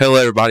Hello,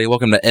 everybody.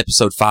 Welcome to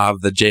episode 5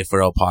 of the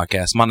J4L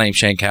podcast. My name's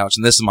Shane Couch,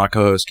 and this is my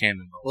co-host,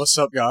 Camden. What's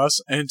up, guys?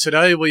 And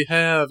today we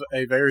have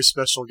a very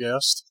special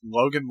guest,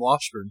 Logan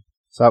Washburn.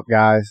 What's up,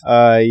 guys?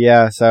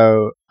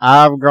 So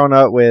I've grown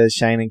up with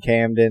Shane and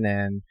Camden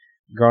and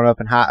grown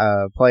up in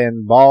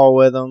playing ball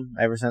with them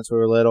ever since we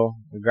were little.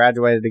 We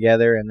graduated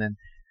together, and then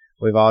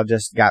we've all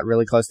just got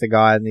really close to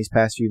God in these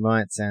past few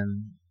months,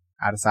 and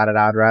I decided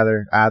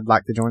I'd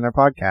like to join their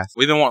podcast.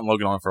 We've been wanting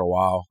Logan on for a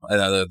while,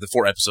 the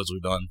 4 episodes we've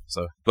done.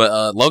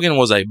 But Logan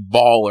was a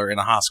baller in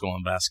high school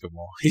in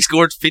basketball. He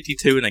scored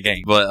 52 in a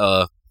game.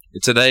 But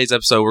in today's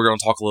episode, we're going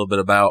to talk a little bit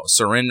about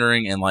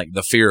surrendering and like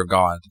the fear of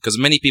God, because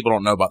many people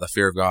don't know about the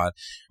fear of God,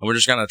 and we're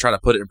just going to try to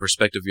put it in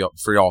perspective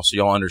for y'all, so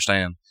y'all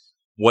understand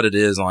what it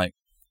is, like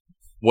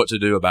what to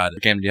do about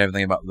it. Cam, do you have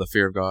anything about the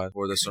fear of God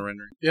or the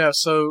surrendering? Yeah.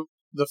 So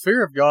the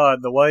fear of God,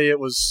 the way it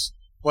was.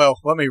 Well,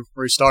 let me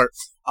restart.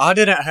 I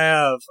didn't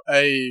have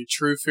a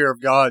true fear of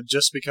God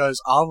just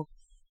because I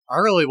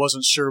really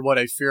wasn't sure what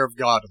a fear of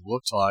God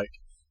looked like.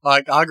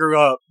 Like, I grew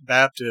up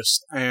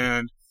Baptist,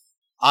 and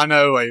I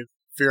know a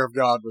fear of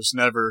God was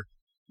never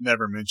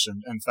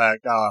mentioned. In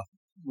fact, I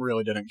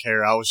really didn't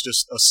care. I was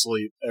just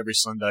asleep every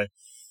Sunday.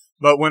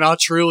 But when I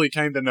truly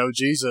came to know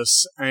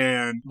Jesus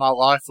and my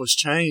life was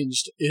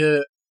changed,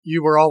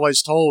 you were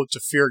always told to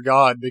fear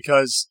God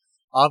because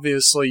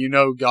obviously,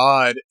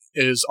 God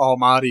is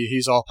almighty.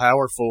 He's all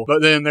powerful.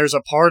 But then there's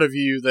a part of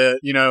you that,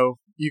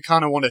 you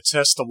kind of want to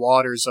test the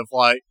waters of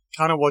like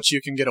kind of what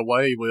you can get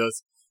away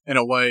with in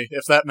a way,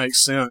 if that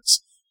makes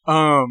sense.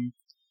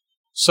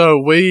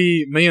 So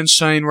me and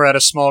Shane were at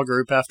a small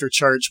group after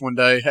church one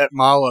day at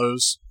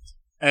Milo's,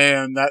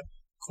 and that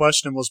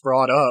question was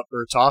brought up,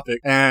 or topic,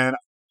 and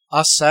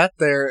I sat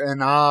there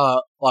and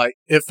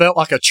it felt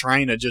like a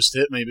train had just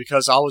hit me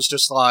because I was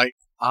just like,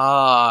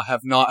 I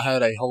have not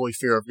had a holy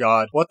fear of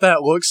God. What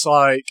that looks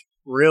like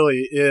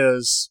really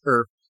is,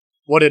 or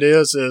what it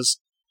is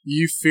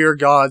you fear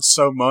God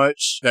so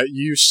much that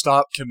you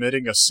stop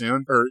committing a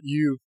sin, or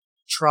you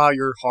try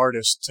your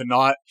hardest to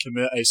not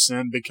commit a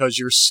sin because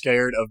you're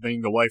scared of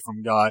being away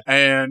from God.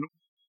 And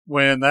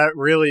when that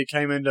really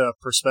came into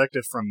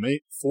perspective for me,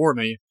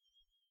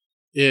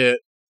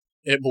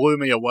 it blew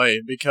me away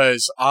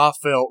because I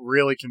felt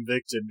really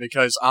convicted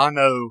because I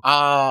know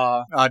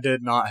I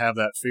did not have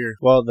that fear.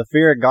 Well, the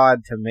fear of God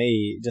to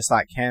me, just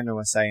like Camden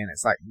was saying,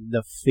 it's like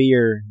the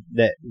fear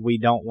that we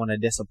don't want to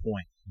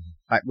disappoint.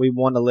 Like, we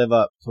want to live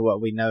up to what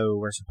we know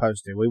we're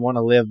supposed to. We want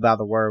to live by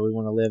the word. We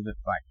want to live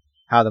like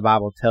how the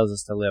Bible tells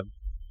us to live.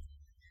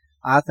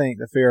 I think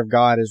the fear of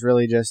God is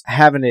really just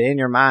having it in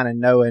your mind and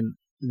knowing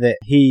that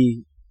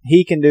He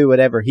can do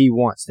whatever He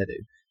wants to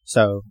do.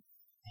 So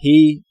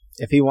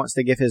if He wants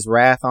to give His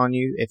wrath on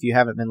you, if you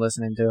haven't been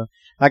listening to Him.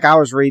 Like, I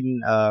was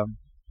reading the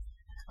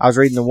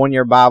 1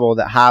 Year Bible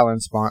that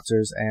Highland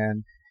sponsors,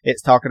 and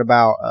it's talking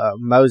about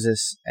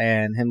Moses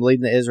and him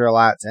leading the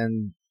Israelites,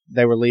 and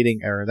they were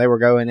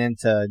going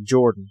into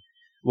Jordan.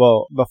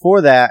 Well,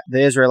 before that, the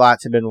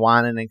Israelites had been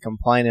whining and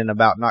complaining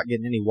about not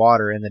getting any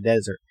water in the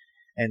desert.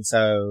 And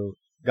so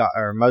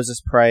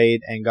Moses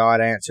prayed, and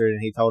God answered,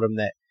 and He told him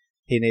that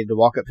he needed to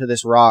walk up to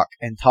this rock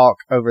and talk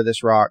over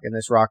this rock, and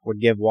this rock would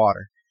give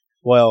water.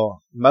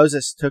 Well,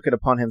 Moses took it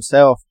upon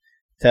himself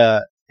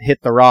to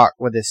hit the rock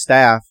with his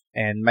staff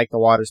and make the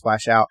water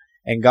splash out.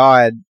 And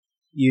God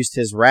used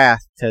His wrath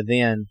to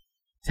then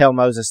tell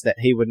Moses that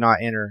he would not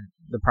enter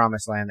the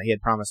promised land that He had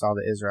promised all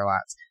the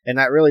Israelites. And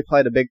that really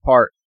played a big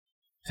part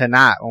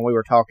tonight when we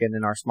were talking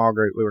in our small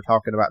group. We were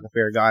talking about the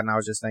fear of God, and I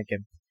was just thinking,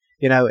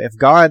 if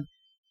God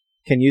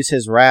can use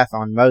His wrath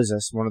on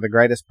Moses, one of the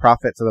greatest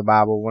prophets of the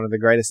Bible, one of the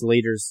greatest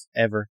leaders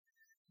ever,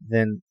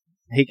 then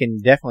He can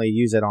definitely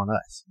use it on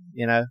us,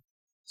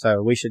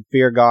 So we should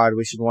fear God.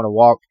 We should want to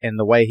walk in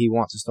the way He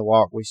wants us to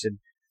walk. We should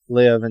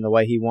live in the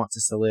way He wants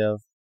us to live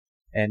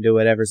and do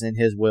whatever's in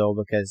His will,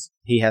 because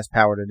He has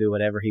power to do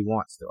whatever He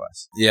wants to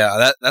us.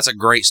 Yeah, that's a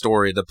great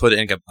story to put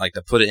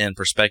it in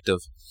perspective.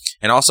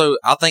 And also,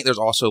 I think there's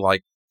also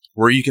like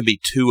where you can be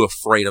too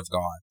afraid of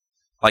God.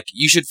 Like,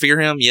 you should fear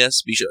Him,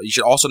 yes, but you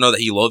should also know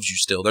that He loves you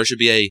still. There should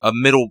be a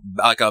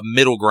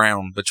middle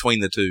ground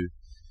between the two,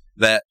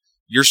 that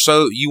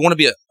you want to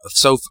be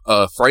so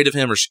afraid of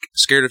Him or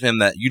scared of Him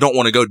that you don't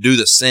want to go do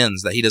the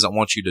sins that He doesn't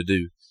want you to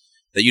do.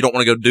 That you don't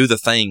want to go do the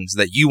things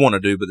that you want to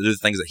do, but to do the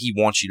things that He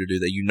wants you to do,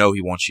 that you know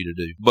He wants you to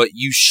do. But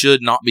you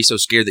should not be so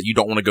scared that you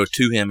don't want to go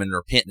to Him and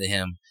repent to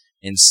Him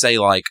and say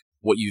like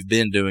what you've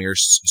been doing, or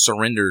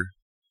surrender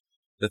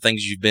the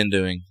things you've been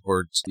doing.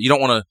 Or you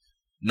don't want to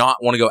not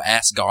want to go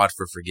ask God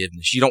for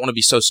forgiveness. You don't want to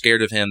be so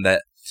scared of Him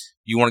that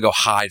you want to go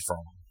hide from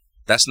Him.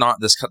 That's not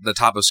the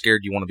type of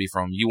scared you want to be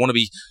from. You want to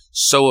be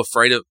so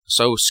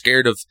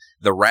scared of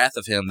the wrath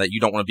of Him that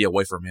you don't want to be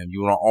away from Him.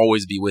 You want to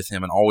always be with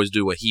Him and always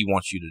do what He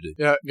wants you to do.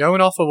 Yeah,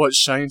 going off of what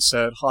Shane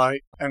said,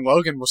 and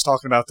Logan was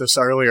talking about this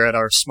earlier at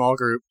our small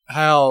group,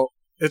 how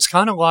it's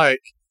kind of like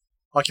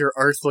your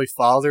earthly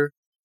father.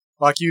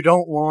 Like, you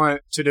don't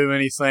want to do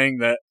anything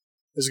that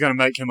is going to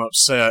make Him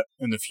upset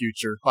in the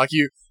future. Like,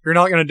 you're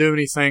not going to do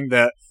anything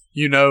that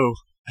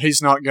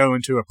He's not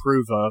going to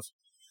approve of.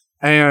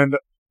 And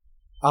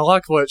I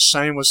like what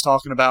Shane was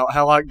talking about,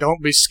 how, like,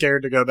 don't be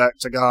scared to go back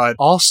to God.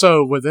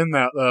 Also, within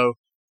that, though,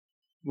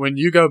 when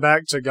you go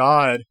back to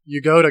God,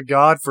 you go to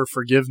God for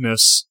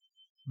forgiveness,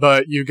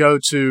 but you go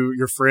to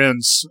your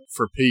friends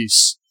for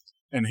peace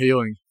and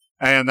healing.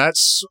 And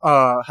that's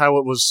how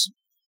it was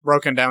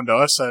broken down to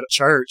us at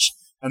church.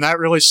 And that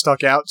really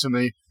stuck out to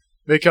me,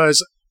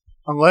 because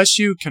unless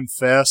you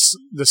confess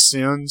the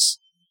sins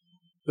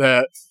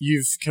that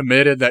you've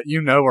committed that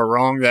you know are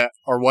wrong, that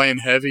are weighing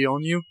heavy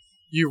on you,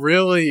 you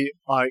really,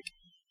 like,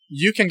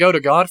 you can go to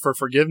God for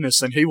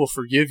forgiveness and He will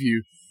forgive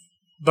you.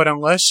 But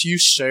unless you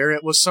share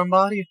it with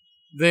somebody,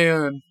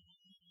 then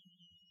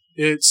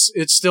it's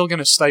still going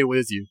to stay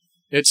with you.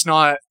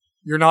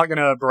 You're not going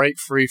to break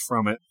free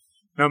from it.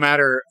 No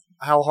matter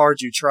how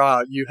hard you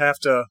try, you have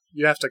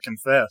to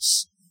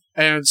confess.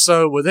 And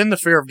so within the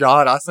fear of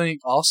God, I think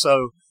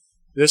also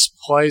this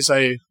plays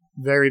a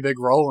very big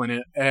role in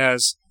it,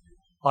 as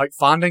like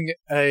finding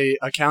a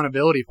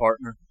accountability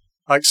partner,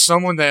 like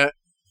someone that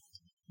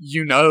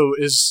you know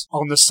is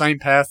on the same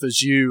path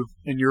as you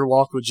in your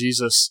walk with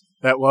Jesus,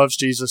 that loves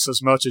Jesus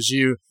as much as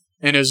you,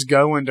 and is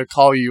going to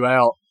call you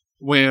out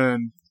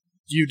when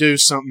you do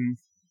something,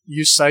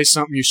 you say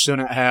something you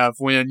shouldn't have,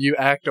 when you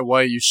act a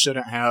way you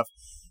shouldn't have.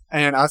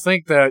 And I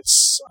think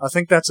that's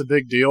a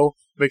big deal,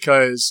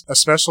 because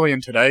especially in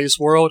today's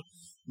world,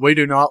 we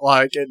do not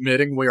like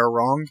admitting we are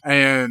wrong,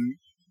 and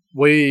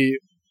we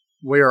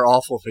are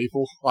awful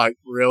people. Like,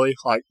 really,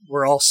 like,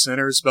 we're all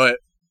sinners, but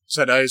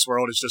today's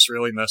world is just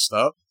really messed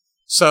up.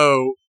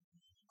 So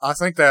I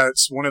think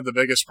that's one of the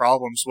biggest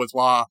problems with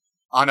why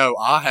I know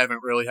I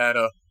haven't really had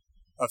a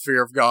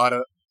fear of God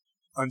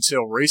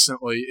until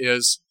recently,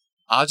 is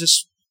I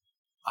just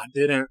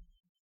didn't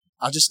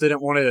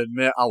want to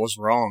admit I was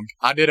wrong.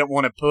 I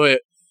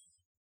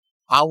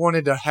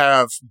wanted to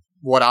have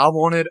what I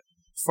wanted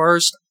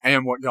first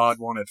and what God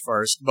wanted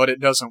first, but it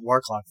doesn't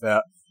work like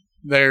that.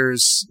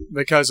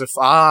 Because if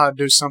I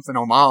do something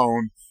on my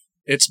own,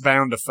 it's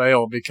bound to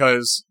fail,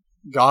 because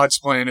God's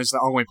plan is the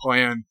only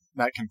plan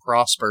that can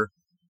prosper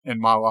in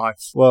my life.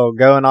 Well,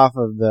 going off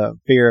of the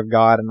fear of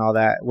God and all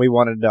that, we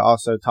wanted to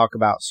also talk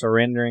about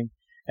surrendering.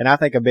 And I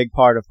think a big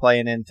part of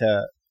playing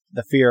into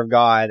the fear of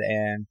God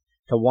and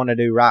to want to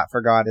do right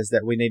for God is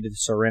that we need to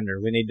surrender.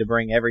 We need to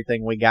bring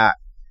everything we got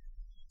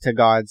to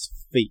God's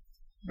feet,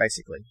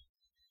 basically,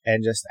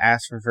 and just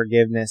ask for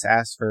forgiveness,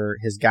 ask for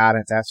His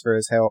guidance, ask for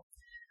His help.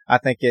 I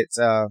think it's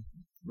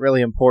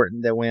really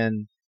important that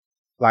when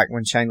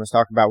Shane was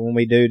talking about, when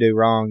we do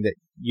wrong, that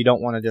you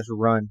don't want to just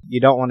run. You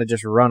don't want to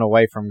just run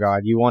away from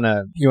God. You want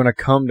to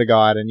come to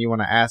God, and you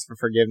want to ask for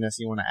forgiveness.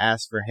 You want to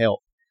ask for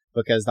help,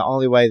 because the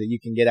only way that you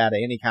can get out of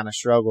any kind of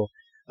struggle,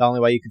 the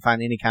only way you can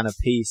find any kind of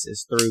peace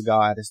is through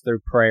God, is through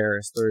prayer,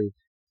 is through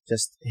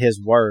just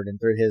His Word, and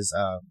through His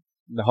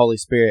the Holy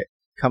Spirit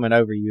coming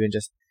over you and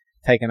just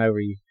taking over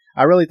you.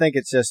 I really think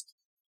it's just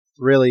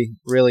really,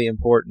 really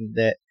important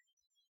that,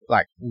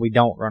 like, we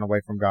don't run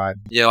away from God.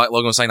 Yeah, like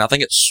Logan was saying, I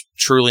think it's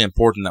truly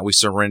important that we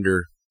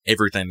surrender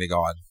everything to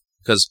God.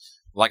 Because,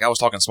 like I was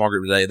talking to small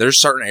group today, there's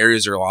certain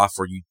areas of your life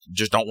where you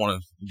just don't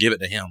want to give it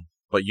to Him,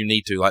 but you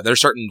need to. Like,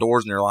 there's certain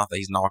doors in your life that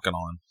He's knocking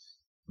on,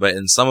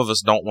 and some of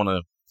us don't want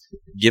to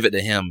give it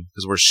to Him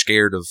because we're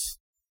scared of,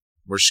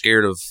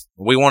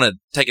 we want to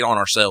take it on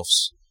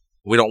ourselves.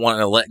 We don't want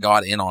to let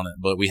God in on it,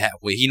 but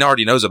He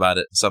already knows about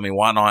it. So, I mean,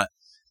 why not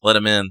let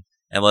Him in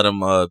and let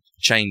Him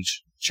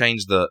change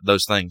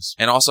those things?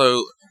 And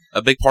also,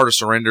 a big part of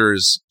surrender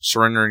is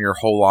surrendering your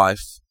whole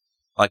life.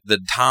 Like, the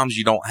times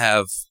you don't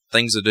have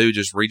things to do,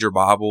 just read your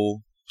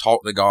Bible,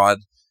 talk to God.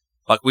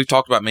 Like we've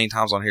talked about many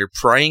times on here,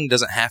 praying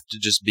doesn't have to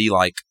just be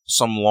like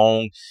some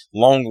long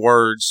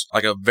words,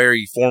 like a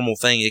very formal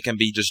thing. It can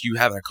be just you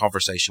having a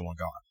conversation with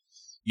God.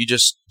 You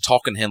just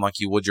talking to Him like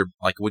you would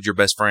your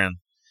best friend.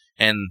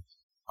 And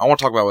I want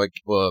to talk about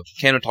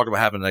Camden talked about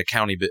having an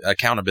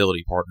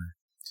accountability partner.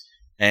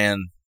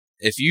 And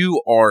if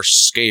you are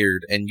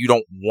scared and you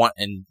don't want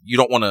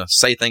to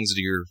say things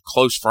to your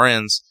close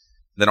friends,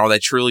 then are they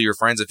truly your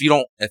friends? If you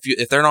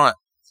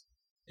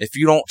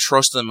don't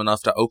trust them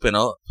enough to open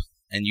up,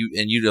 and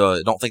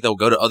you don't think they'll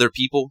go to other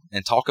people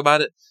and talk about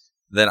it,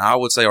 then I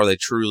would say, are they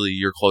truly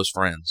your close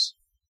friends?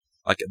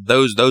 Like,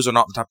 those are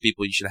not the type of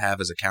people you should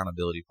have as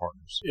accountability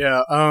partners.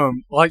 Yeah,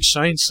 like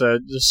Shane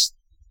said, just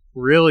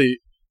really,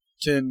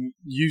 can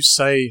you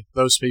say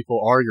those people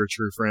are your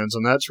true friends?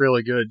 And that's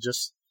really good,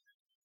 just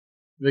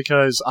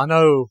because I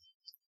know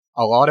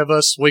a lot of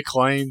us, we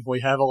claim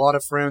we have a lot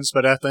of friends,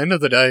 but at the end of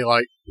the day,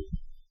 like,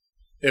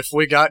 if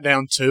we got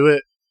down to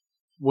it,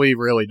 we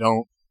really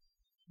don't.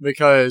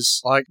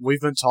 Because, like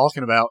we've been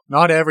talking about,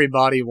 not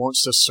everybody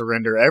wants to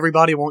surrender.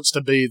 Everybody wants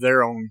to be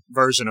their own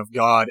version of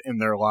God in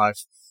their life.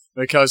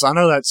 Because I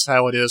know that's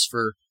how it is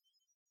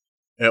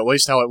at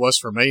least how it was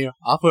for me.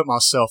 I put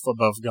myself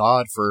above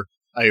God for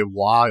a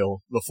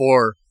while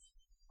before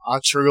I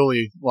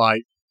truly,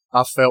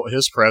 I felt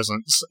His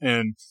presence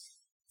and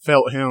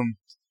felt Him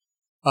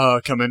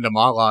come into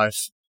my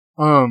life.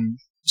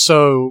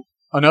 So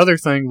another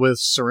thing with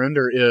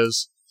surrender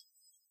is,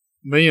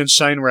 me and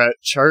Shane were at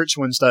church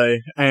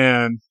Wednesday,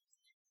 and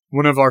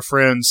one of our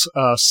friends,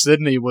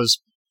 Sydney,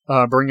 was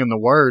bringing the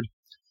word.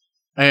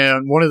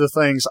 And one of the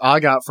things I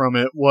got from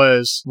it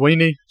was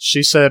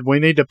she said, we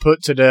need to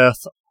put to death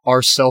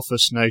our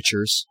selfish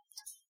natures.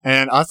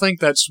 And I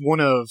think that's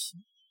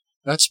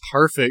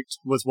perfect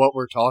with what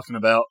we're talking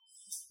about,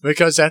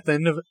 because at the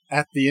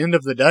end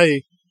of the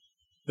day,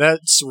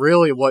 that's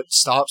really what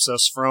stops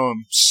us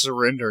from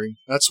surrendering.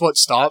 That's what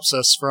stops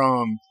us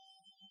from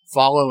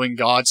following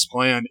God's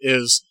plan,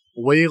 is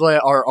we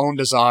let our own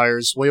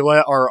desires, we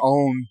let our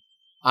own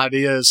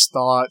ideas,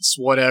 thoughts,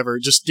 whatever,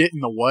 just get in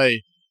the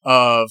way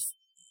of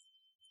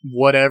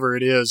whatever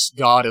it is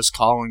God is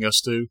calling us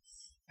to.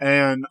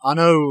 And I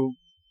know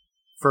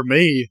for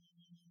me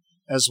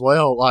as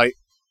well, like,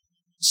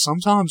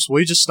 sometimes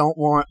we just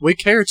we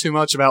care too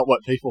much about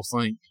what people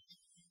think.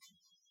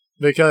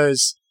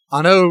 Because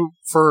I know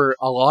for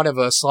a lot of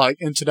us, like,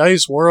 in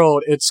today's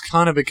world, it's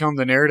kind of become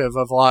the narrative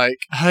of like,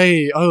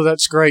 hey, oh,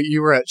 that's great,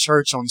 you were at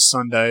church on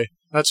Sunday.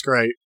 That's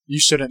great. You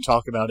shouldn't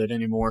talk about it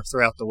anymore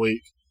throughout the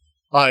week.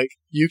 Like,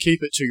 you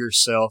keep it to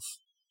yourself.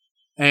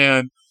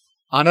 And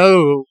I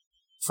know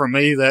for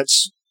me,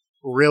 that's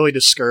really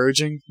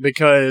discouraging,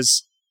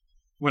 because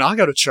when I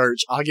go to church,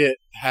 I get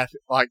happy,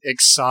 like,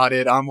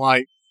 excited. I'm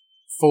like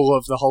full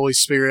of the Holy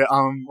Spirit.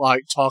 I'm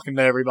like talking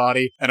to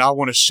everybody, and I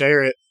want to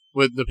share it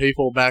with the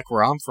people back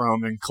where I'm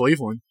from in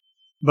Cleveland.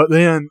 But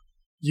then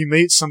you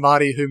meet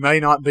somebody who may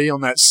not be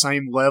on that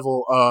same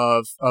level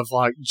of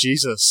like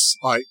Jesus,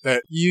 like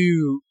that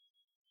you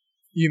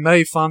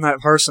may find that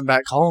person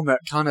back home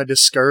that kind of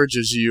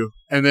discourages you,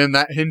 and then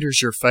that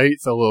hinders your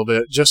faith a little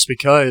bit, just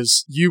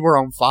because you were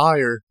on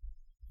fire,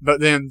 but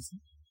then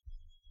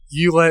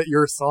you let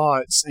your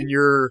thoughts and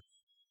your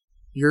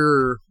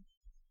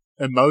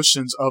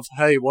emotions of,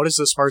 hey, what does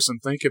this person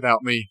think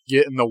about me,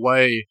 get in the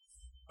way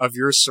of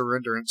your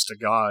surrenderance to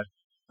God.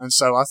 And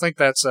so I think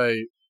that's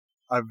a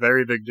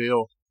very big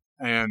deal.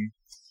 And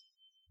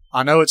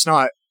I know it's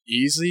not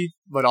easy,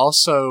 but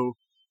also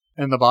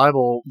in the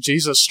Bible,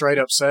 Jesus straight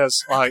up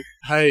says, like,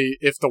 hey,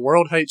 if the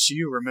world hates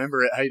you,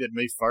 remember it hated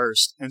me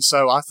first. And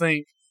so I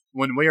think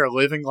when we are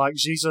living like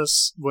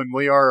Jesus, when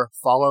we are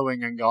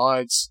following in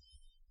God's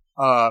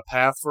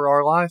path for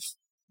our life,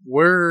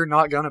 we're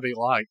not going to be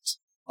liked.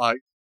 Like,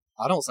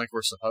 I don't think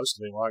we're supposed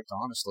to be liked,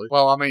 honestly.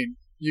 Well, I mean,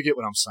 you get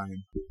what I'm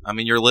saying. I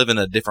mean, you're living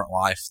a different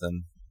life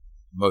than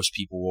most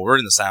people. Well, we're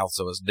in the South,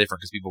 so it's different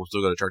because people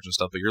still go to church and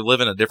stuff, but you're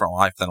living a different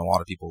life than a lot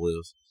of people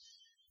live.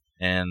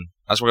 And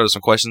I just want to go to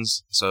some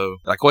questions. So,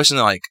 a question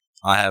that, like,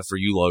 I have for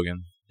you,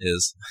 Logan,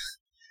 is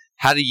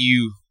how do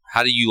you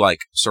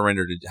like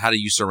surrender? How do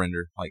you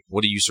surrender? Like,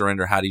 what do you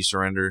surrender? How do you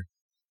surrender?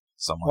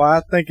 Something Well,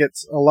 like I think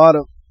it's a lot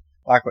of,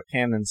 like what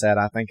Camden said,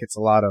 I think it's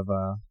a lot of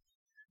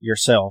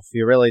yourself.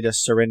 You really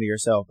just surrender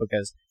yourself,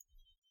 because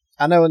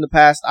I know in the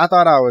past I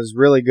thought I was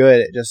really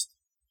good at just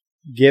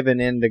giving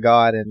in to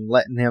God and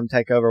letting Him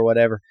take over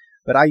whatever.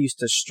 But I used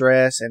to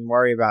stress and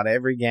worry about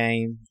every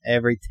game,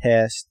 every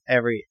test,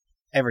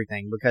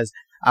 everything, because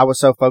I was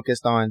so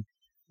focused on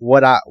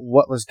what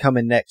was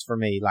coming next for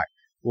me, like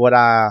what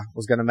I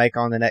was going to make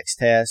on the next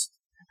test,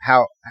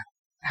 how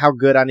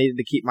good I needed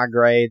to keep my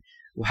grade,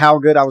 how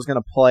good I was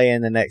going to play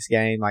in the next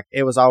game. Like,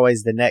 it was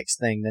always the next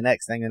thing, the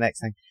next thing, the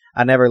next thing.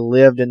 I never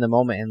lived in the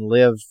moment and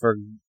lived for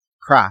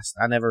Christ.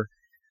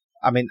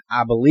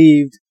 I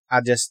believed,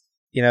 I just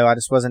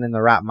wasn't in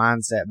the right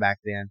mindset back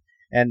then.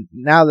 And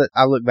now that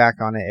I look back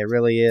on it, it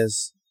really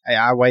is,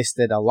 I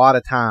wasted a lot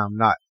of time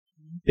not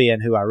being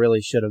who I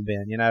really should have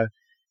been,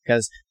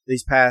 because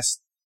these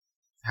past,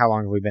 how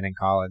long have we been in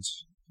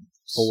college?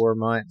 4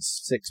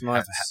 months, 6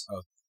 months?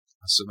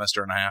 a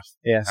semester and a half.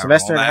 Yeah,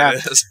 semester and a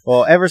half.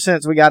 Well, ever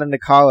since we got into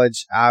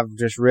college, I've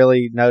just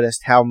really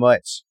noticed how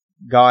much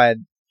God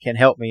can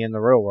help me in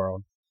the real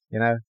world,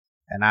 and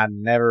I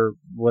never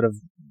would have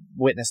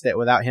witnessed it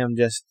without Him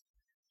just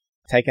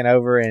taking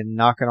over and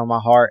knocking on my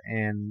heart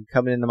and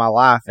coming into my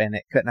life. And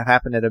it couldn't have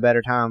happened at a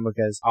better time,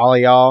 because all of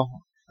y'all,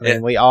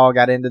 we all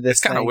got into this.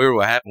 It's kind of weird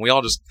what happened. We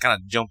all just kind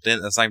of jumped in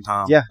at the same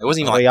time. Yeah. It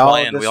wasn't even like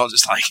planned. We all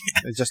just like...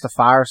 It's just a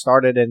fire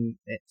started and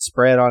it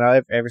spread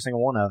on every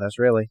single one of us,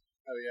 really.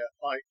 Oh,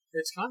 yeah. Like,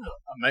 it's kind of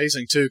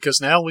amazing, too, because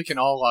now we can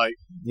all, like...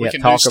 we can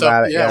talk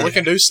about it. Yeah, we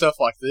can do stuff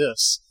like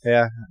this.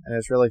 Yeah, and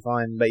it's really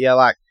fun. But, yeah,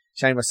 like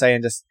Shane was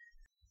saying,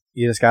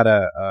 you just got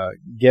to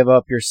give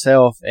up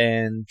yourself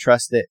and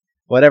trust that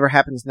whatever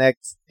happens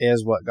next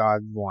is what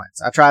God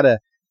wants. I try to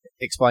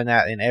explain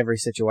that in every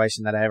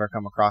situation that I ever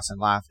come across in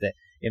life, that,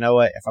 you know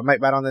what, if I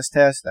make bad on this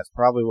test, that's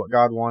probably what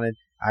God wanted.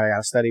 I got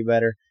to study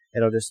better.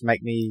 It'll just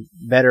make me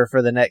better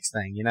for the next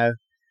thing,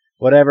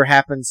 Whatever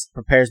happens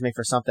prepares me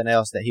for something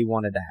else that He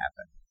wanted to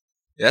happen.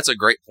 Yeah, that's a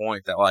great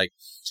point, that, like,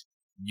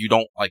 you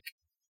don't, like,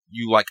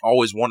 you, like,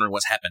 always wondering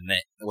what's happened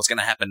next, what's going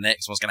to happen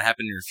next, what's going to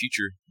happen in your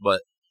future,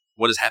 but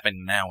what is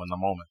happening now in the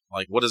moment?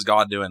 Like, what is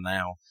God doing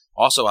now?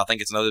 Also, I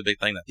think it's another big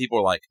thing that people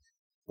are like,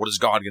 what is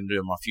God going to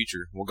do in my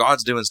future? Well,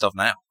 God's doing stuff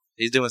now.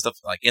 He's doing stuff,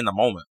 like, in the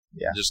moment.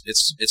 Yeah. Just,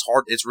 it's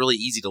hard. It's really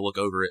easy to look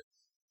over it.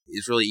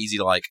 It's really easy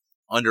to, like,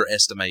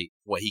 underestimate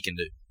what He can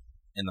do.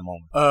 in the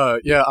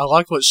moment. Yeah, I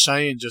like what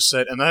Shane just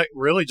said, and that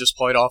really just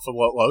played off of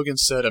what Logan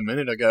said a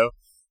minute ago.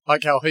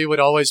 Like how he would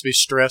always be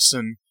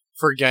stressing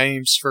for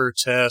games, for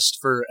tests,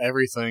 for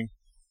everything.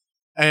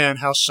 And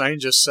how Shane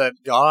just said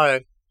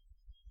God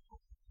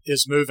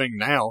is moving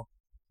now.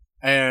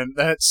 And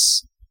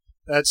that's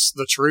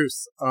the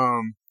truth.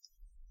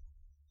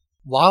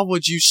 Why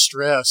would you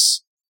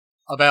stress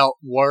about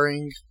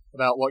worrying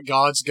about what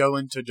God's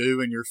going to do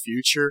in your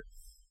future?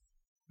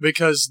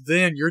 Because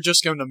then you're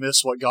just going to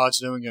miss what God's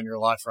doing in your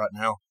life right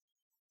now.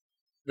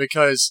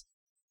 Because,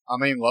 I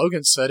mean,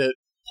 Logan said it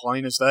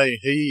plain as day.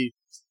 He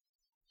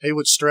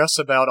would stress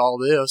about all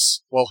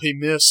this. Well, he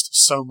missed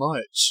so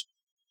much.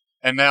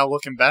 And now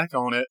looking back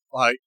on it,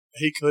 like,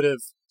 he could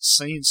have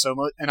seen so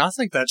much. And I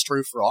think that's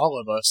true for all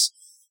of us.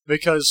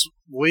 Because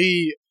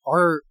we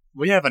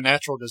have a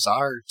natural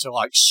desire to,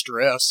 like,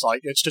 stress.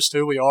 Like, it's just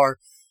who we are.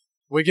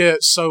 We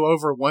get so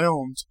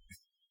overwhelmed,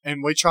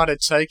 and we try to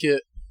take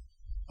it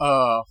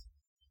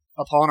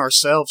upon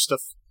ourselves to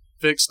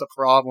fix the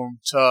problem,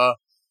 to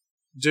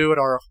do it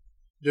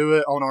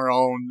on our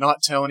own,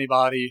 not tell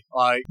anybody.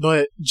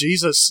 But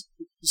Jesus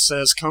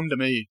says, "Come to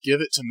me, give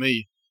it to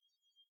me,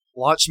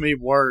 watch me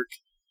work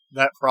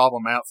that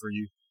problem out for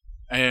you."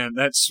 And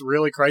that's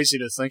really crazy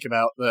to think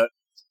about, that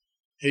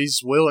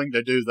He's willing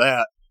to do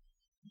that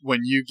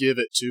when you give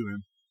it to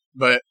Him.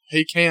 But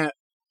He can't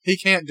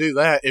do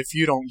that if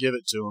you don't give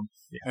it to Him.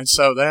 Yeah. And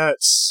so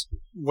that's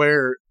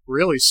where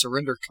really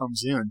surrender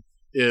comes in,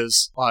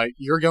 is like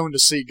you're going to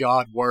see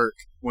God work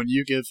when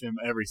you give Him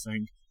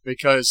everything,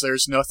 because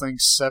there's nothing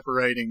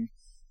separating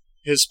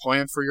His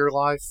plan for your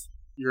life,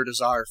 your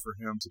desire for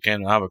Him. So,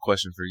 Ken, I have a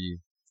question for you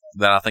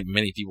that I think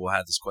many people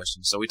had this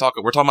question. So we're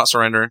talking about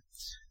surrender,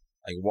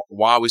 like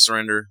why we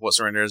surrender, what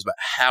surrender is, but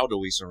how do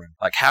we surrender?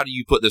 Like, how do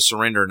you put the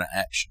surrender into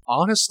action?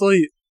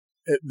 Honestly,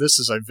 this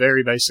is a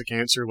very basic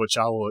answer, which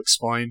I will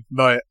explain,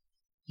 but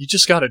you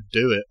just got to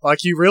do it.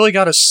 Like, you really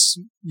got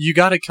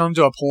to come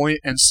to a point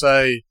and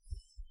say,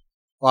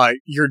 like,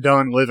 you're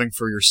done living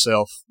for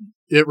yourself.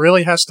 It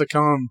really has to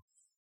come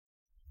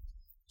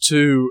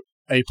to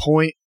a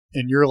point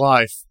in your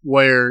life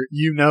where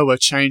you know a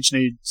change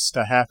needs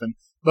to happen.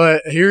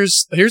 But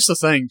here's the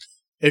thing.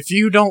 If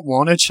you don't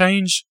want to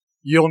change,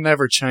 you'll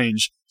never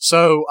change.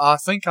 So I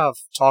think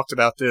I've talked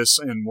about this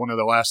in one of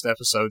the last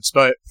episodes,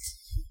 but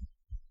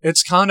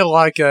it's kind of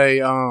like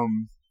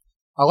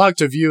I like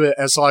to view it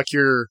as like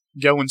you're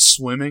going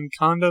swimming,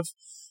 kind of,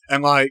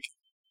 and like,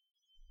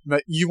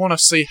 but you want to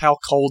see how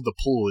cold the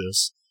pool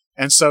is,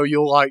 and so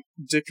you'll like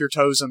dip your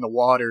toes in the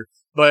water.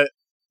 But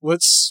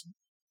let's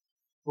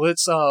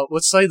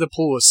say the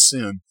pool is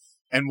sin,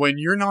 and when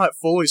you're not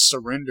fully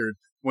surrendered,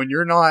 when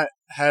you're not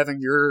having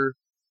your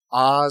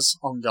eyes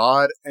on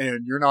God and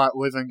you're not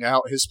living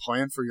out His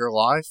plan for your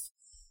life,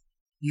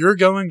 you're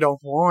going to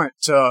want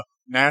to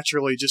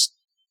naturally just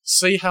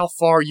see how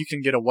far you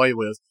can get away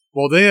with.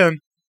 Well, then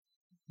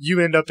you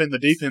end up in the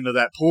deep end of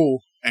that pool,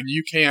 and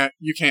you can't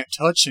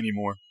touch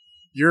anymore.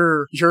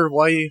 You're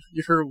way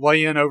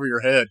in over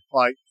your head,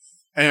 like,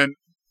 and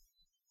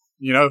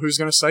you know who's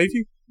going to save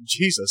you?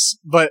 Jesus.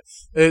 But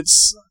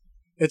it's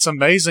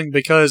amazing,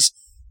 because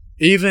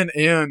even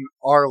in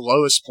our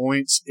lowest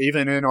points,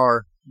 even in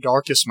our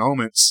darkest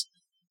moments,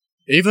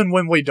 even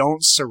when we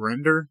don't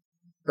surrender,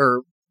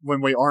 or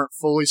when we aren't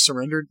fully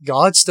surrendered,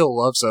 God still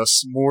loves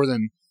us more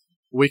than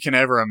we can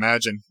ever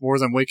imagine, more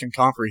than we can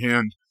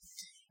comprehend.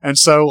 And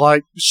so,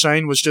 like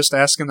Shane was just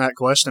asking that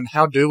question,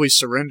 how do we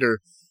surrender?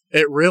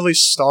 It really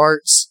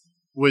starts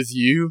with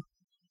you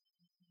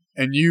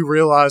and you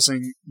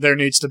realizing there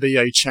needs to be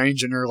a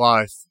change in your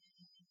life.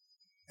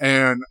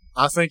 And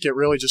I think it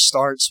really just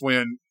starts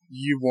when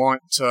you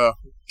want to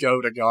go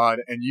to God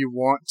and you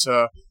want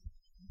to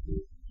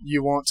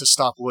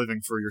stop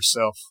living for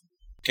yourself.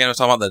 Ken was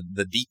talking about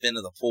the deep end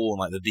of the pool, and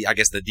like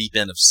the deep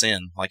end of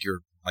sin. Like,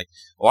 you're like,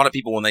 a lot of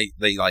people, when they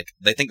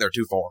think they're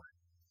too far.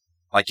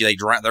 Like,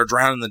 they're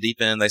drowning in the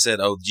deep end. They said,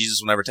 "Oh, Jesus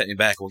will never take me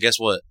back." Well, guess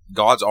what?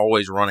 God's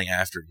always running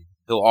after you.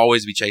 He'll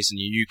always be chasing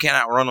you. You can't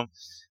outrun him.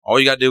 All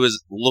you got to do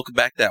is look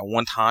back that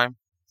one time,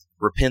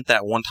 repent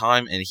that one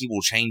time, and He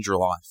will change your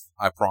life.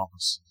 I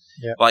promise.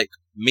 Yep. Like,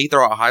 me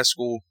throughout high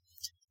school,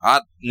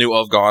 I knew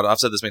of God. I've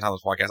said this many times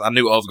on this podcast. I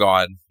knew of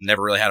God.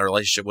 Never really had a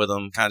relationship with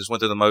Him. Kind of just went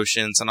through the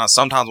motions.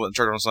 Sometimes went to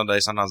church on Sunday.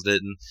 Sometimes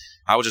didn't.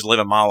 I was just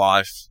living my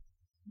life,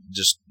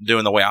 just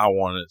doing the way I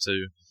wanted it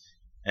to.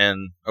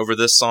 And over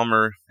this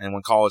summer, and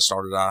when college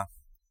started,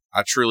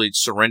 I truly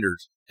surrendered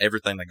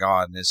everything to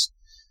God, and it's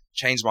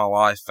changed my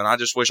life. And I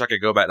just wish I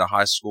could go back to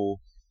high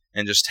school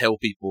and just tell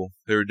people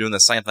who are doing the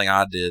same thing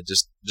I did,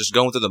 just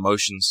going through the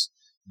motions,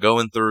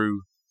 going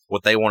through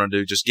what they want to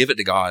do, just give it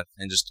to God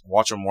and just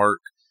watch Him work.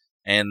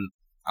 And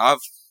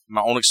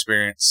my own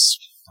experience,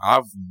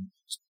 I've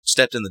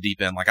stepped in the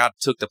deep end. Like, I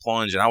took the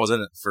plunge and I was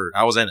in it.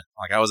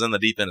 Like, I was in the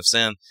deep end of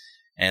sin,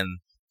 and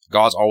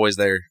God's always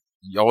there.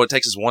 All it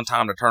takes is one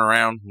time to turn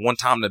around, one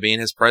time to be in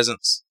His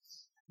presence,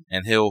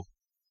 and He'll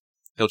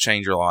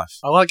change your life.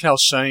 I like how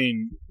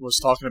Shane was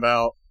talking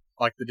about,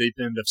 like, the deep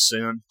end of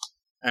sin,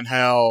 and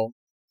how,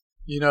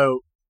 you know,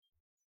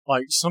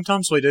 like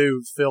sometimes we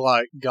do feel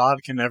like God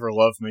can never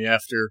love me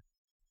after,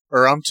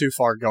 or I'm too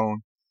far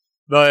gone.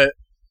 But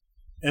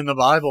in the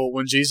Bible,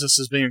 when Jesus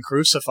is being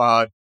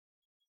crucified,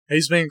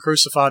 he's being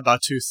crucified by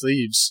two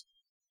thieves.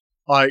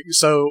 Like,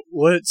 so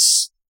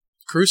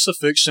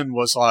crucifixion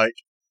was like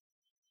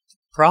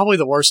probably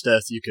the worst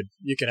death you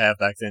could have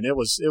back then. It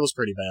was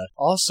pretty bad.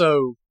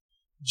 Also,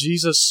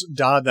 Jesus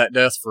died that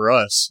death for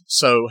us,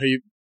 so he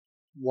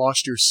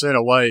washed your sin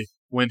away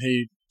when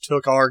he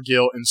took our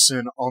guilt and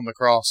sin on the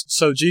cross.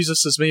 So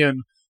Jesus is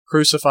being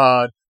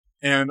crucified,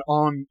 and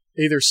on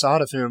either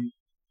side of him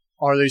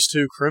are these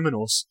two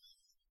criminals.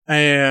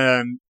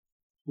 And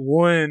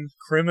one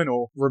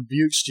criminal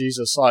rebukes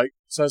Jesus, like,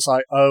 says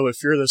like, oh,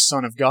 if you're the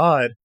Son of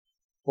God,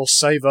 well,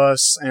 save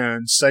us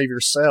and save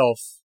yourself.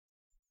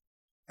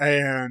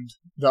 And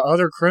the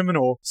other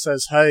criminal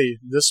says, hey,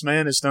 this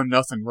man has done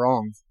nothing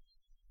wrong.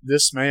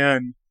 This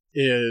man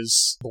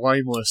is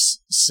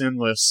blameless,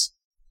 sinless.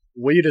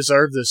 We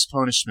deserve this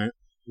punishment.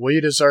 We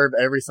deserve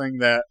everything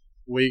that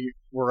we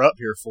were up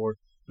here for.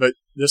 But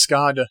this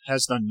guy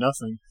has done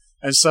nothing.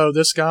 And so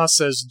this guy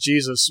says,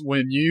 Jesus,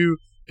 when you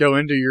go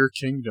into your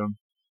kingdom,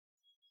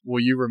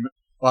 will you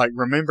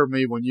remember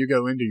me when you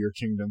go into your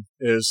kingdom,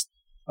 is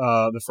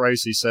the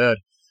phrase he said.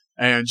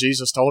 And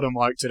Jesus told him,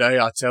 like, today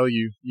I tell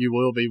you, you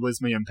will be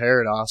with me in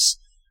paradise.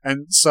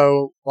 And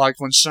so, like,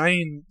 when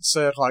Shane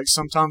said, like,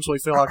 sometimes we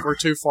feel like we're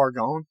too far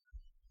gone,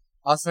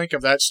 I think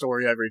of that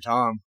story every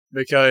time,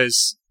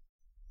 because,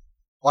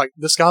 like,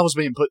 this guy was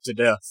being put to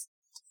death.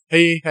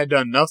 He had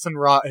done nothing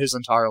right his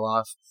entire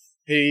life.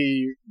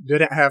 He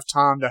didn't have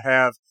time to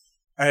have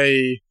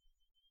a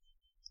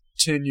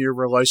 10-year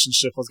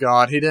relationship with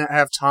God. He didn't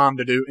have time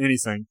to do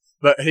anything.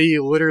 But he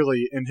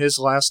literally, in his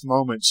last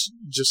moments,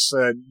 just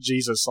said,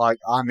 Jesus, like,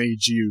 I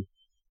need you.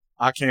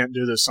 I can't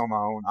do this on my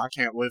own. I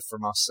can't live for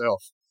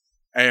myself.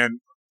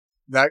 And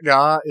that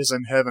guy is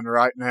in heaven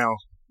right now,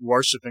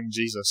 worshiping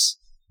Jesus.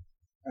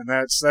 And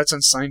that's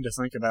insane to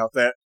think about,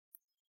 that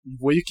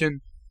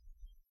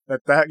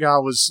that guy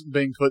was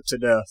being put to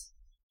death,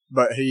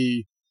 but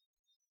he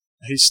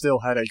still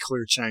had a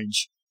clear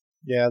change.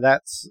 Yeah,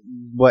 that's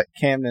what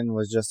Camden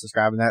was just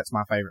describing. That's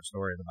my favorite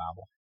story of the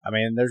Bible. I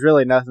mean, there's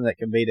really nothing that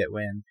can beat it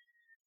when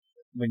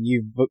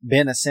you've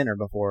been a sinner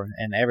before,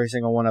 and every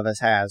single one of us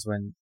has,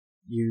 when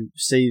you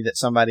see that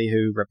somebody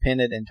who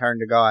repented and turned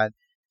to God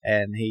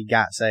and he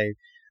got saved.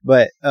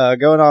 But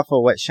going off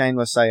of what Shane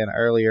was saying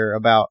earlier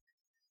about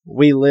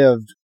we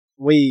lived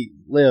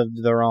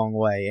the wrong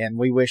way, and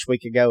we wish we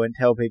could go and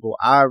tell people,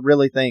 I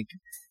really think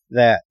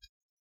that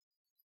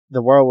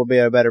the world would be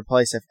a better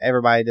place if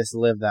everybody just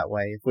lived that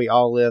way. If we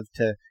all lived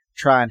to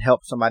try and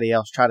help somebody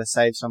else, try to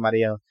save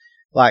somebody else.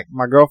 Like,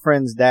 my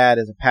girlfriend's dad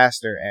is a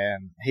pastor,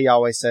 and he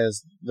always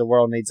says the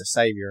world needs a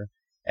savior.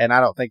 And I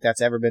don't think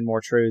that's ever been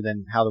more true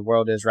than how the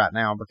world is right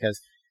now,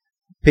 because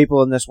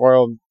people in this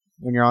world,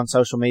 when you're on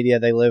social media,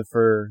 they live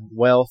for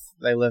wealth,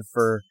 they live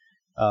for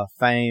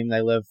fame,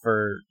 they live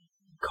for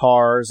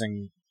cars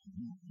and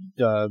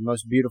the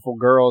most beautiful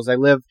girls. They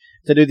live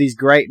to do these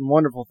great and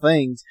wonderful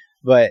things,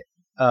 but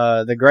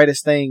the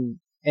greatest thing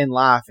in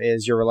life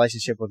is your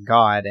relationship with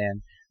God,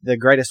 and the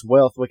greatest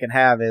wealth we can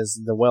have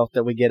is the wealth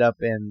that we get up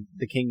in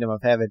the kingdom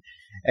of heaven.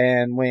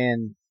 And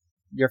when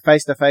you're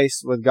face to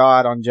face with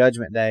God on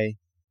Judgment Day,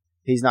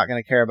 He's not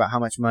going to care about how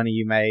much money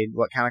you made,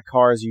 what kind of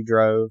cars you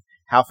drove,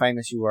 how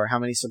famous you were, how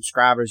many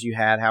subscribers you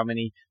had, how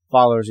many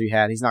followers you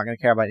had. He's not going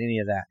to care about any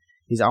of that.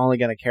 He's only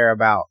going to care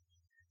about,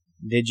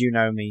 did you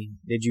know me?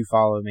 Did you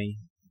follow me?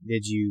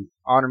 Did you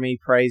honor me,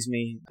 praise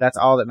me? That's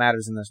all that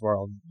matters in this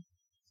world.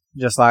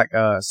 Just like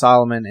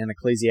Solomon in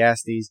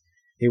Ecclesiastes,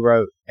 he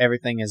wrote,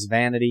 everything is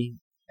vanity.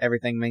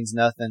 Everything means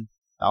nothing.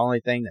 The only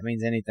thing that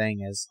means anything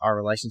is our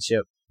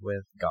relationship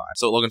with God.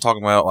 So Logan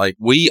talking about, like,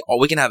 we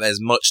can have as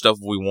much stuff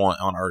we want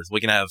on earth.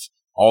 We can have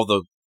all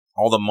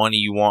the money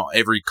you want,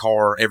 every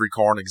car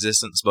in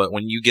existence. But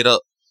when you get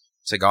up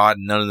to God,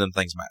 none of them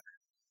things matter.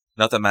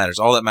 Nothing matters.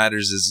 All that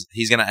matters is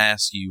He's going to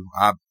ask you,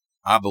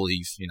 I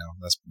believe,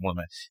 that's one of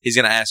my, He's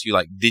going to ask you,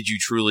 like, did you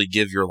truly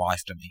give your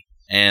life to me?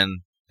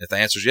 And if the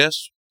answer is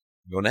yes,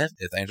 go to heaven.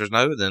 If the answer is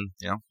no, then,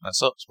 that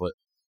sucks. But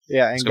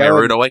yeah, and it's going to be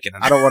a rude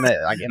awakening. I don't want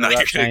to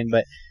interrupt Shane,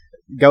 but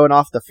going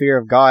off the fear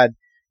of God,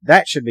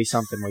 that should be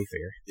something we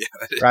fear.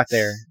 Yeah, right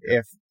there.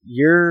 If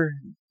you're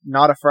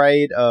not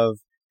afraid of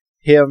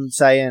Him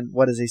saying,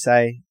 what does He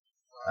say?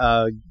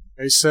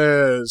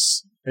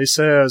 He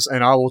says,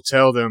 and I will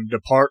tell them,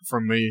 depart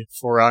from me,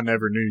 for I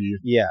never knew you.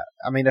 Yeah.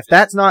 I mean, if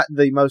that's not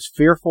the most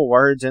fearful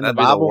words in the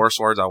Bible. That'd be the worst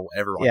words I will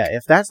ever like. Yeah,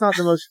 if that's not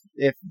the most,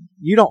 if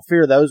you don't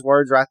fear those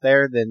words right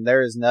there, then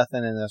there is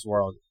nothing in this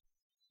world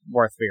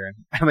worth fearing.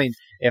 I mean,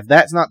 if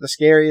that's not the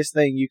scariest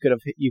thing you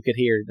could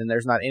hear, then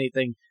there's not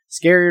anything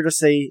scarier to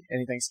see,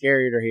 anything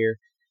scarier to hear.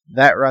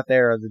 That right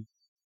there are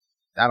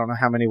I don't know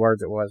how many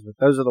words it was,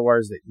 but those are the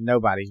words that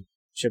nobody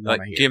should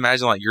want to hear. Can you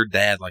imagine, like, your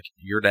dad's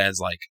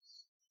like,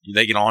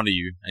 they get onto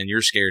you and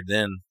you're scared,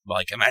 then,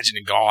 like,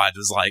 imagining God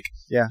is like,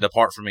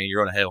 depart from me,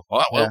 you're going to hell.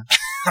 Well, yeah.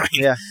 I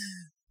mean, yeah.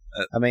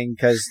 I mean,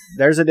 because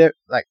there's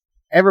like,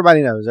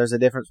 everybody knows there's a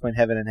difference between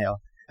heaven and hell.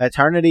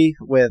 eternity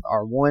with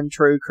our one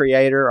true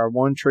Creator, our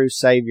one true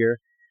Savior,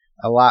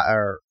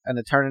 or an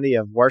eternity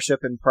of worship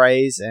and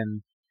praise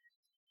and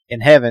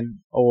in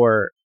heaven,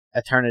 or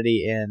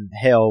eternity in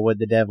hell with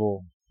the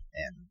devil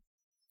and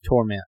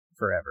torment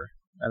forever.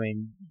 I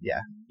mean,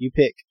 yeah, you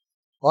pick.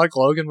 Like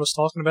Logan was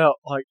talking about,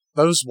 like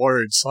those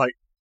words, like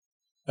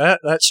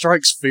that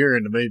strikes fear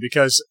into me,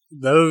 because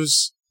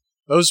those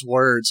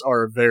words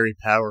are very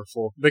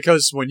powerful.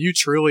 Because when you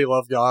truly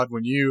love God,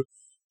 when you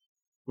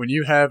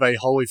have a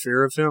holy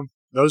fear of Him,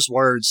 those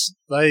words,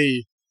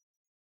 they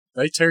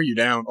tear you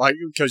down. Like,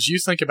 because you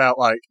think about,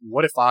 like,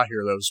 what if I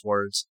hear those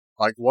words?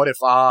 Like, what if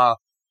I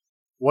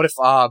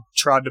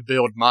tried to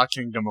build my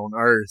kingdom on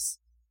earth,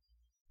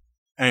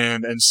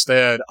 and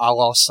instead I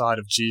lost sight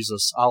of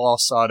Jesus? I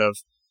lost sight of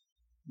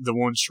the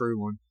one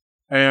true one.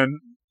 And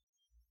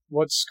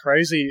what's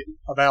crazy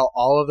about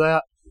all of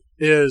that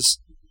is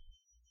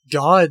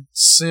God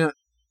sent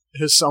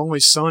His only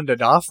Son to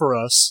die for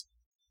us.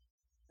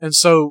 And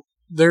so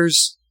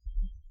there's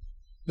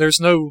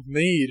no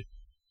need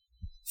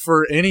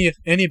for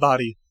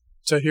anybody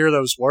to hear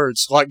those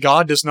words. Like,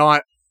 God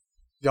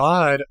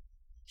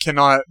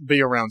cannot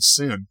be around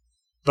sin,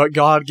 but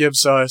God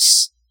gives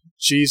us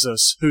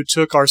Jesus, who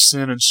took our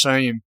sin and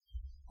shame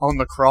on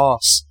the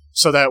cross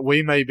so that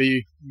we may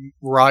be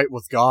right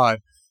with God.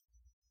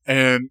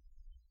 And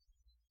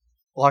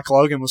like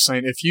Logan was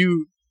saying, if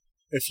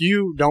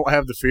you don't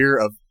have the fear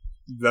of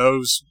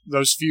those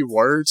few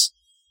words,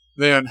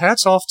 then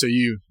hats off to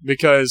you,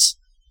 because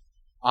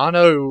I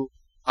know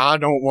I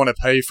don't want to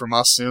pay for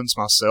my sins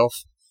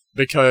myself,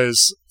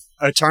 because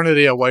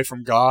eternity away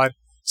from God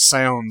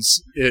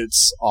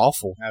it's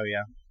awful. Oh,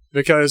 yeah.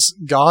 Because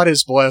God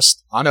has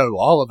blessed, I know,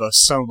 all of us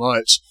so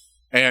much,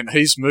 and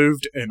He's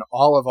moved in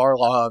all of our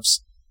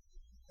lives.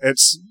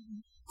 It's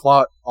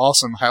quite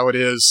awesome how it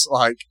is,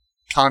 like,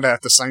 kind of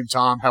at the same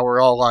time, how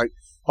we're all, like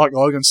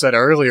Logan said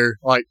earlier,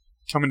 like,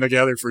 coming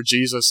together for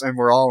Jesus, and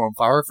we're all on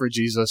fire for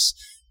Jesus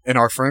in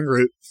our friend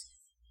group.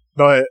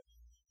 But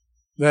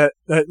that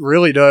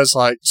really does,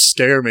 like,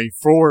 scare me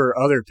for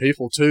other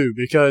people too,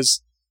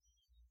 because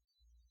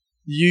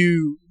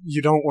you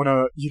don't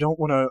want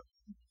to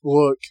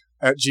look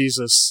at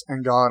Jesus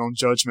and God on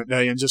Judgment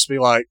Day and just be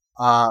like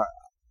I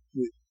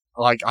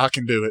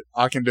can do it.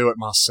 I can do it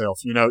myself.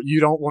 You know, you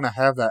don't want to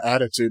have that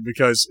attitude,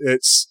 because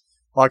it's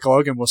like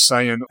Logan was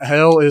saying,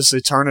 hell is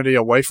eternity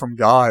away from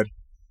God.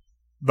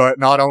 But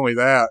not only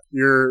that,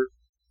 you're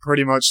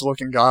pretty much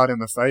looking God in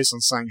the face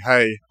and saying,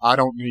 hey, I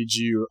don't need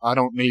you. I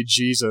don't need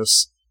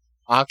Jesus.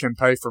 I can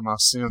pay for my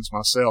sins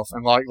myself.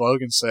 And like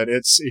Logan said,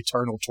 it's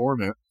eternal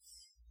torment.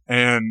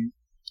 And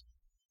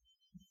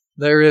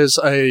there's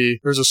a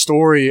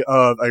story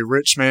of a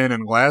rich man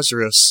and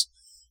Lazarus.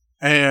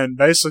 And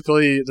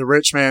basically the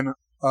rich man,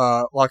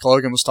 like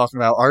Logan was talking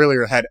about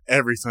earlier, had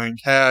everything,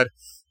 had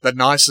the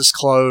nicest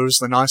clothes,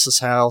 the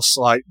nicest house,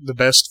 like the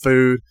best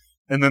food.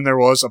 And then there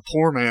was a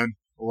poor man,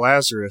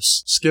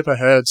 Lazarus. Skip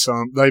ahead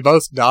some. They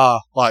both die,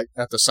 like,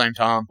 at the same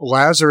time.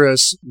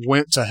 Lazarus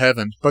went to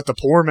heaven, but the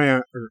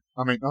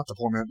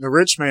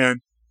rich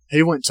man,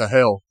 he went to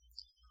hell.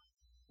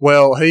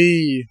 Well,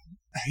 he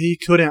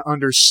couldn't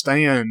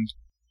understand,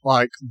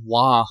 like,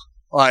 why.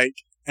 Like,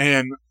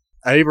 and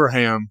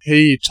Abraham,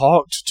 he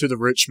talked to the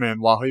rich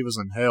man while he was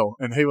in hell,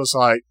 and he was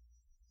like,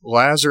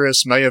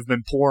 Lazarus may have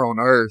been poor on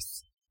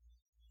earth,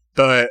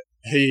 but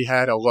he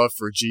had a love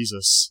for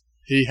Jesus.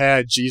 He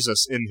had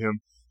Jesus in him.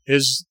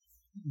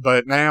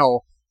 But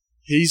now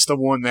he's the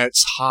one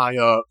that's high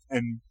up,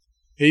 and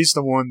he's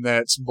the one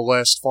that's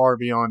blessed far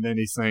beyond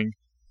anything.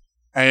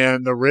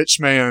 And the rich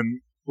man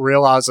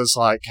realizes,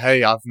 like,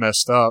 hey, I've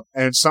messed up.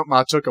 And something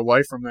I took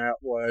away from that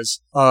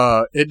was,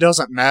 it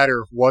doesn't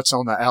matter what's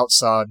on the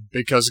outside,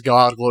 because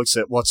God looks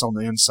at what's on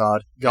the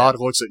inside. God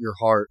looks at your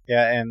heart.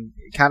 Yeah, and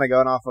kind of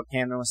going off what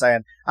Camden was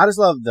saying, I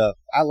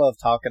love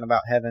talking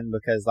about heaven,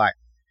 because, like,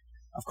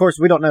 of course,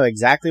 we don't know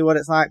exactly what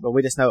it's like, but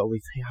we just know what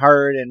we've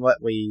heard and what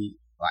we,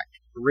 like,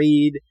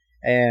 read.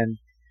 And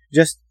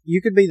just,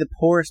 you could be the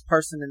poorest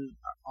person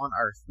on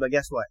earth, but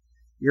guess what?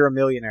 You're a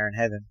millionaire in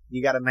heaven.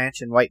 You got a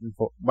mansion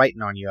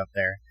waiting on you up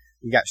there.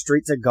 You got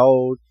streets of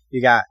gold. You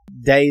got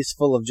days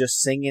full of just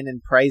singing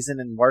and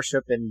praising and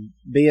worship and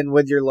being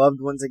with your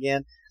loved ones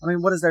again. I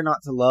mean, what is there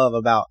not to love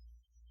about?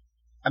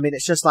 I mean,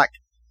 it's just like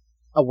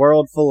a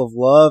world full of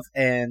love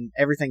and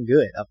everything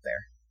good up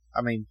there.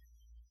 I mean,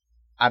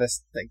 I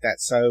just think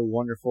that's so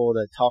wonderful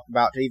to talk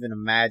about, to even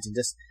imagine,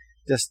 just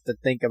to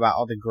think about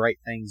all the great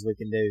things we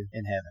can do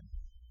in heaven.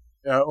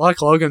 Yeah,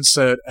 like Logan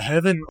said,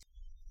 heaven,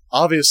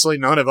 obviously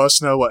none of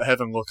us know what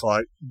heaven looked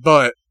like,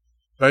 but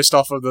based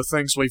off of the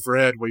things we've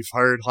read, we've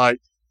heard, like,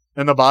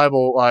 in the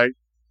Bible, like,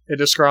 it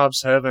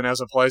describes heaven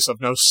as a place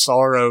of no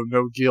sorrow,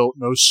 no guilt,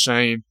 no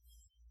shame,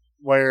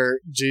 where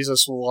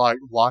Jesus will, like,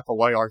 wipe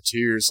away our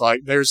tears.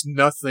 Like, there's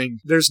nothing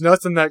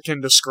that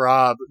can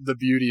describe the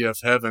beauty of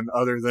heaven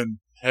other than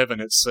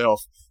heaven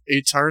itself.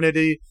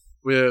 Eternity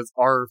with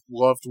our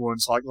loved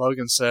ones, like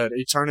Logan said,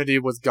 eternity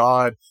with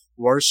God,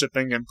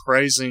 worshiping and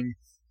praising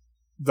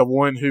the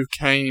one who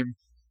came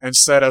and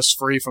set us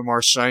free from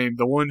our shame,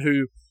 the one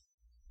who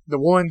the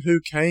one who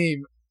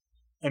came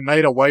and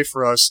made a way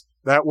for us.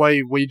 That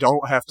way we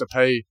don't have to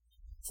pay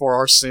for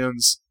our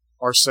sins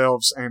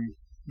ourselves. And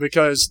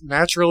because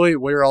naturally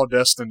we're all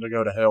destined to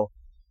go to hell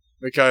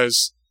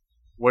because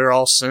we're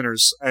all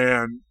sinners,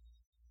 and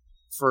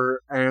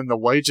the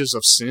wages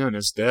of sin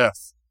is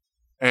death.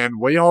 And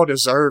we all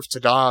deserve to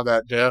die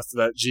that death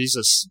that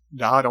Jesus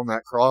died on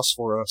that cross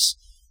for us.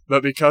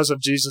 But because of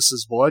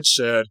Jesus'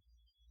 bloodshed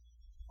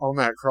on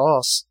that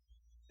cross,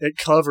 it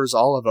covers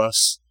all of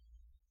us.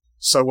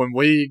 So when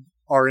we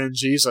are in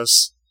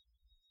Jesus,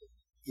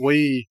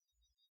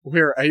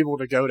 we're able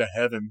to go to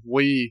heaven.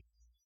 We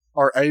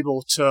are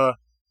able to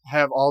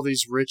have all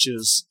these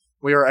riches.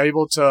 We are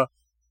able to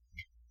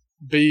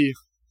be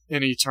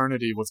in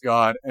eternity with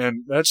God.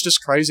 And that's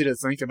just crazy to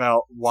think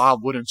about. Why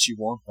wouldn't you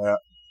want that?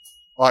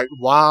 Like,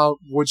 why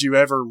would you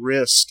ever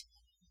risk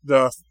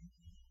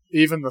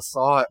even the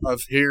thought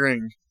of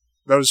hearing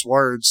those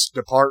words,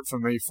 "Depart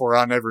from me, for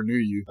I never knew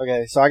you"?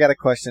 Okay, so I got a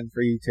question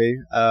for you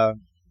too.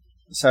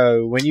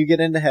 So when you get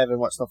into heaven,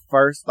 what's the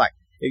first, like,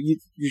 you're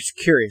just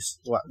curious,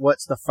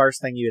 what's the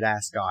first thing you would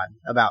ask God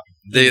about?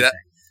 Dude,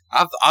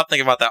 I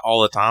think about that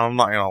all the time. I'm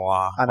not gonna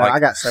lie. I know, I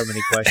got so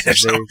many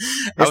questions, dude.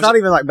 It's not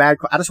even like bad.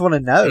 I just want to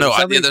know.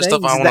 No, there's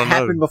stuff I want to know that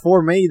happened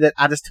before me that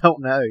I just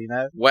don't know.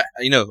 What,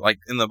 like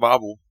in the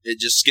Bible, it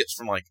just skips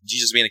from like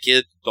Jesus being a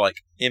kid to like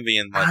him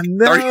being like I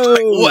know. 30. Like,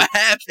 what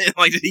happened?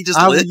 Like, did he just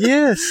live?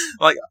 Yes.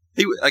 Like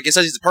it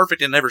says he's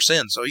perfect and never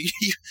sinned. So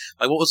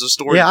like, what was the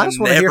story? Yeah, I just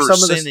want to hear some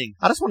sinning?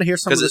 I just want to hear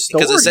some of the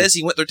story. Because it says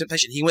he went through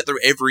temptation. He went through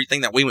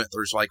everything that we went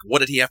through. So like, what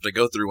did he have to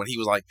go through when he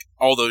was like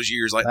all those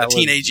years, like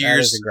teenage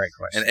years? That is a great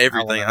question. And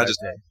everything.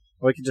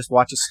 We could just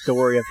watch a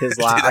story of his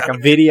life, like a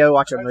video,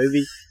 watch a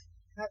movie.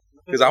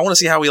 Because I want to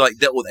see how he like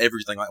dealt with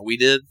everything like we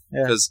did.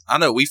 Yeah. Because I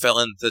know we fell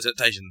into the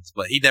temptations,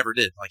 but he never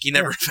did. Like he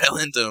never fell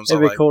into them. So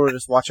it'd be cool to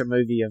just watch a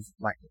movie of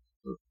like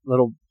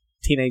little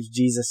teenage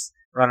Jesus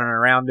running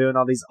around doing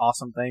all these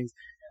awesome things.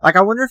 Like,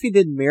 I wonder if he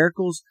did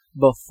miracles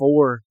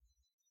before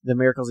the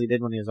miracles he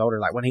did when he was older,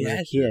 like when he was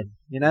a kid.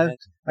 You know,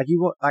 like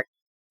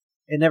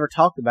it never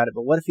talked about it.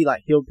 But what if he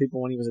like healed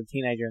people when he was a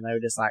teenager and they were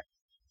just like,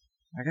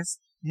 I guess,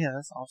 yeah,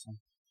 that's awesome.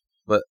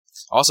 But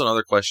also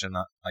another question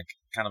that like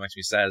kind of makes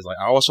me sad is like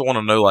I also want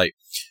to know like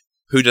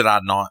who did I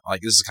not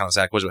like this is kind of a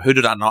sad question, but who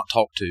did I not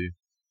talk to?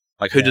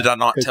 Like who did I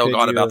not tell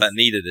God about that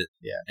needed it?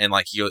 Yeah. And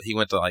like he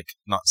went to like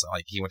not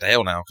like he went to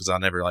hell now because I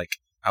never like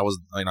I was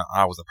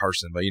the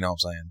person, but you know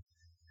what I'm saying.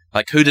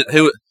 Like who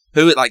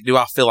like do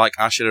I feel like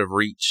I should have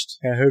reached?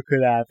 Yeah, who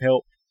could I have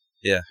helped?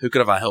 Yeah, who could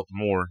have I helped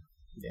more?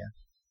 Yeah.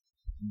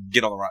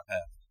 Get on the right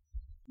path.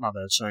 My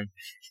bad, Shane.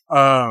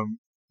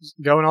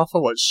 Going off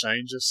of what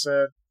Shane just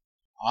said,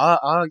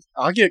 I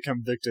get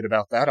convicted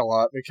about that a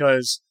lot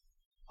because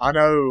I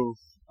know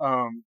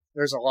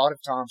there's a lot of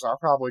times I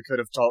probably could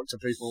have talked to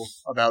people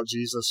about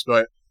Jesus,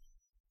 but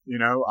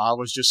I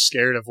was just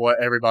scared of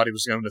what everybody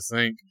was going to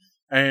think.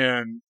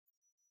 And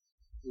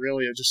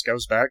really it just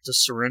goes back to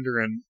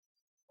surrendering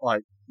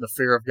like the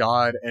fear of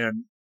God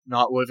and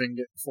not living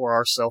for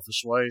our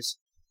selfish ways.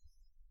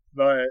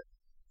 But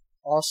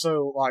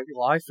also, like,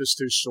 life is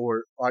too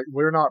short. Like,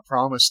 we're not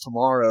promised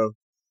tomorrow.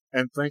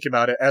 And think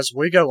about it, as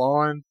we go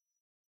on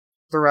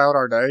throughout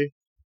our day,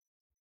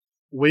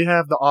 we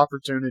have the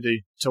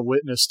opportunity to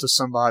witness to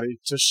somebody,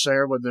 to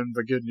share with them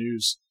the good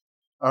news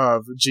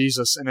of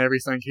Jesus and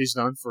everything he's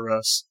done for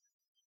us.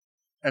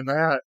 And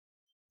that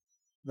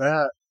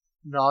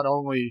not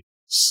only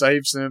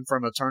saves them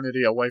from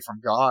eternity away from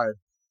God,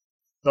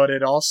 but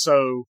it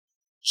also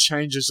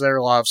changes their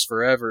lives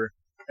forever.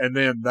 And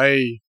then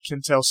they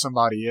can tell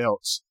somebody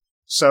else.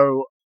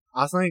 So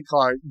I think,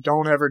 like,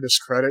 don't ever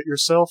discredit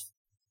yourself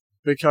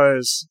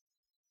because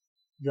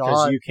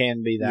God, you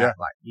can be that,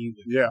 like, you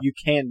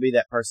can be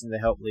that person to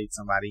help lead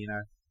somebody,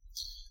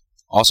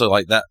 Also,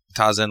 like, that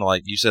ties into,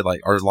 like, you said, like,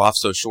 our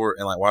life's so short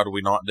and, like, why do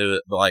we not do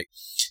it? But, like,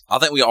 I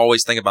think we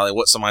always think about, like,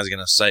 what somebody's going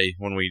to say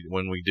when we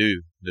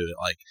do it.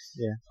 Like,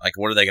 like,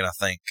 what are they going to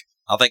think?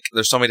 I think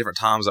there's so many different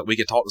times that we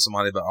could talk to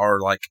somebody, but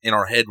like, in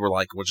our head, we're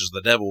like, which is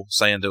the devil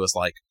saying to us,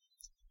 like,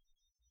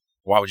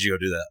 why would you go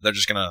do that? They're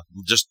just going to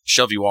just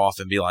shove you off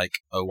and be like,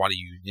 oh, why do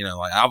you,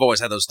 like, I've always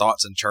had those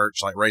thoughts in church,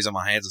 like, raising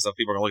my hands and stuff.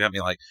 People are going to look at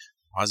me like,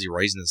 why is he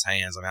raising his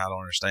hands? I mean, I don't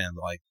understand.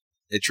 But, like,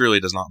 it truly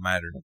does not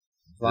matter.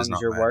 As long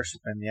as you're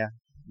worshiping,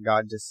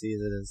 God just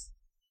sees it as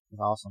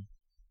awesome.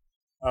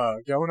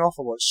 Going off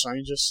of what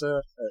Shane just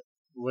said, it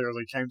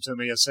literally came to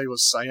me as he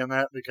was saying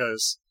that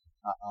because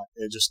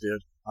it just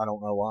did. I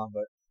don't know why,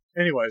 but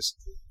anyways,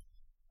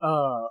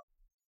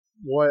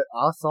 what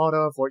I thought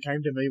of, what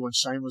came to me when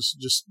Shane was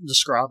just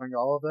describing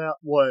all of that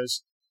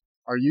was,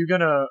 who are you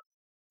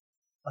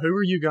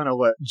gonna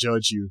let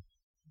judge you?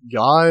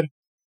 God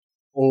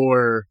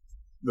or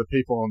the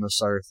people on this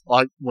earth?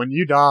 Like, when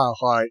you die,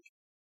 like,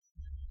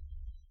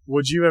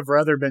 would you have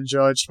rather been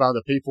judged by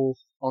the people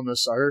on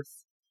this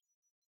earth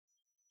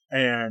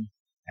and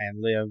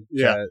live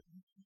to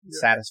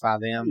satisfy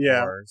them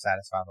or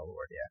satisfy the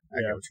Lord?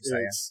 I get what you're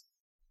saying.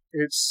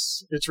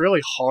 It's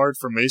really hard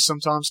for me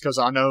sometimes because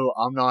I know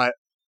I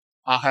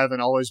haven't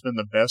always been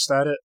the best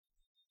at it,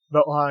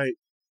 but like,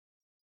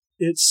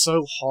 it's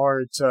so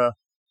hard to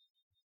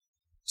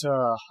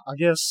I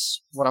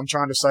guess what I'm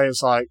trying to say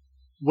is like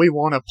we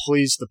want to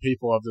please the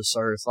people of this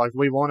earth. Like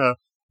we want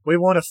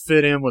to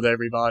fit in with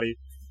everybody.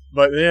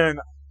 But then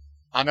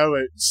I know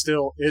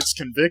it's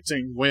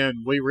convicting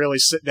when we really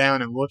sit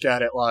down and look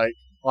at it like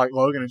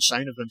Logan and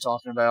Shane have been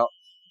talking about.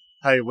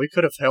 Hey, we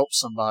could have helped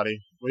somebody.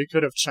 We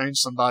could have changed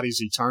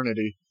somebody's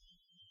eternity.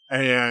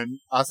 And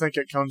I think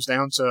it comes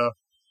down to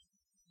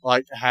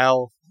like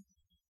how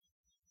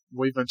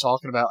we've been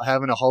talking about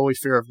having a holy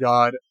fear of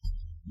God,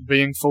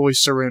 being fully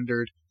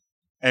surrendered,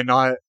 and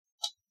not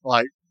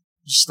like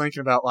just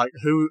thinking about like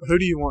who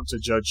do you want to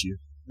judge you?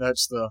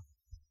 That's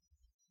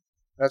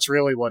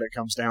really what it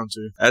comes down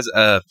to.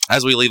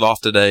 As we leave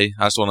off today,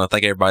 I just want to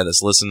thank everybody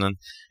that's listening,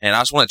 and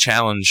I just want to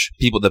challenge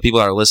the people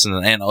that are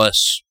listening, and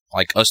us,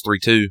 like us three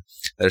too,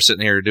 that are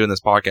sitting here doing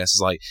this podcast. Is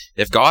like,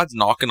 if God's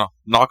knocking on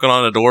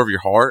the door of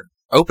your heart,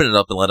 open it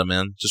up and let Him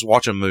in. Just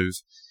watch Him move.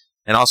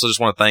 And also, just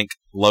want to thank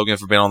Logan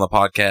for being on the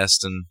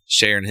podcast and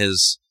sharing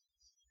his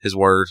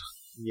word.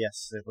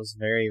 Yes, it was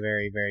very,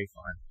 very, very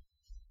fun.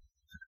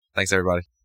 Thanks, everybody.